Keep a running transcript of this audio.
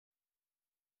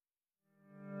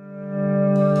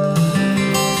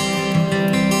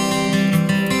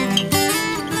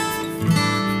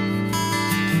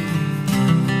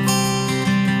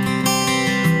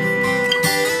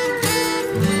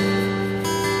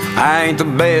I ain't the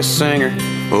best singer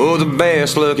or the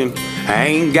best looking. I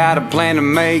ain't got a plan to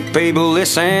make people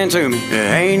listen to me.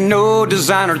 There ain't no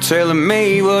designer telling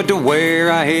me what to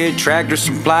wear. I hit Tractor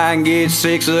Supply and get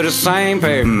 6 of the same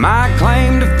pair. My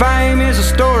claim to fame is a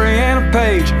story and a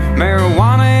page,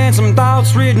 marijuana and some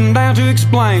thoughts written down to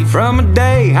explain. From a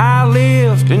day I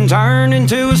lived and turned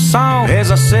into a song,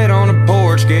 as I sat on a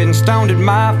porch getting stoned at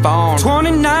my farm.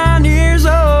 29 years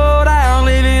old, out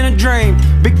living a dream.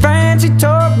 Big fancy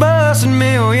toy bus and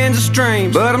millions of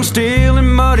streams, but I'm still in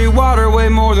muddy water way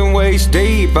more than waist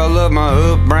deep. I love my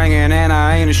upbringing and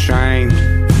I ain't ashamed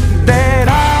that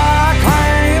I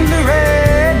claim the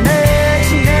rednecks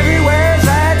and everywhere's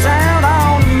that sound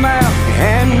on the map.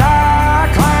 And I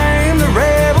claim the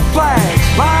rebel flags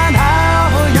flying high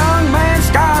of a young man's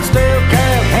Scottsdale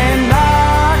cap. And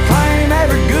I claim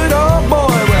every good old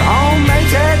boy with homemade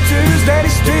tattoos that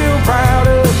he's still proud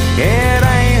of. It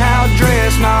ain't how I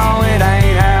dress, no, it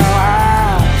ain't how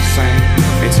I sing.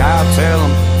 It's how I tell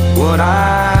them what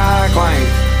I claim.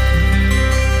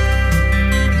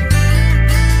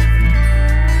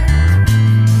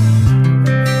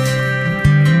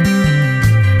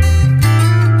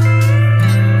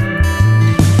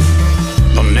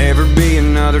 There'll never be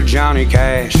another Johnny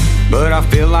Cash, but I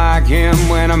feel like him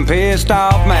when I'm pissed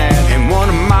off mad. And one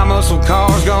of my muscle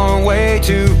cars going way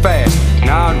too fast,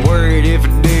 not worried if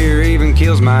a deer even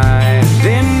kills my ass.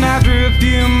 Then after a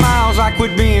few miles I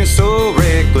quit being so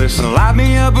reckless. Light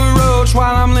me up a roach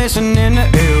while I'm listening to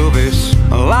Elvis,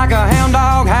 like a hound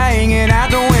dog hanging out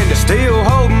the window, still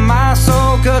holding my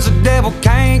soul cause the devil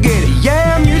can't get it.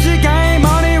 Yeah, music ain't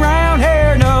money round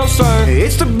here, no sir.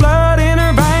 It's the blood in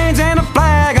her veins and a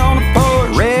flag on the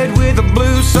porch, red with a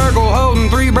blue circle holding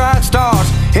 3 bright stars.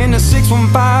 In the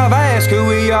 615 ask who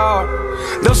we are,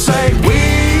 they'll say we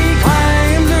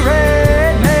claim the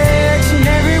rednecks and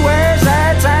everywhere's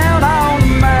that sound on the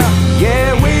map.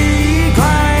 Yeah, we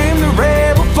claim the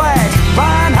rebel flags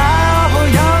flying high of a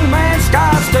young man's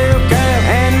Scottsdale cap.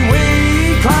 And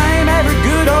we claim every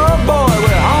good old boy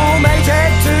with homemade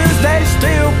tattoos that he's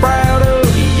still proud of.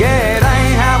 Yeah, it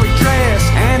ain't how we dress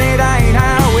and it ain't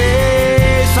how we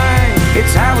sing.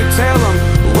 It's how we tell them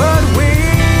what we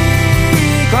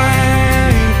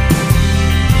claim.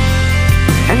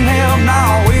 And hell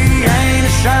no, we ain't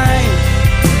ashamed.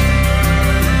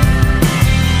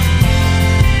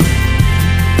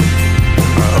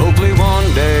 Hopefully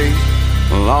one day,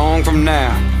 long from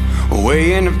now,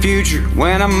 way in the future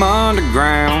when I'm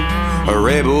underground, a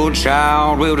rebel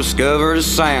child will discover the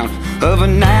sound of a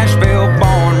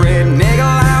Nashville-born redneck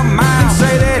loud mouth and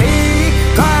say that he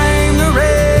claimed the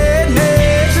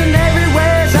rednecks and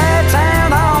everywhere's that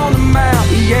sound on the map.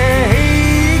 Yeah,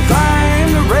 he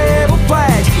claimed the rebel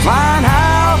flags flying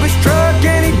high off his truck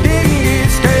and he didn't get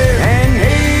scared. And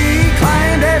he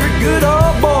claimed every good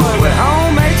old boy with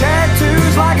homemade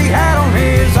tattoos like he had on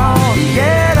his arm.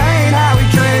 Yeah, it ain't how he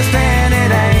dressed and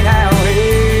it ain't how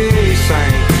he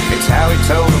sang. It's how he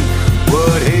told him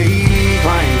what he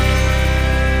claimed.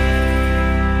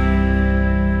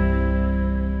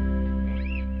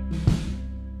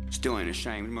 Still ain't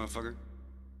ashamed, motherfucker.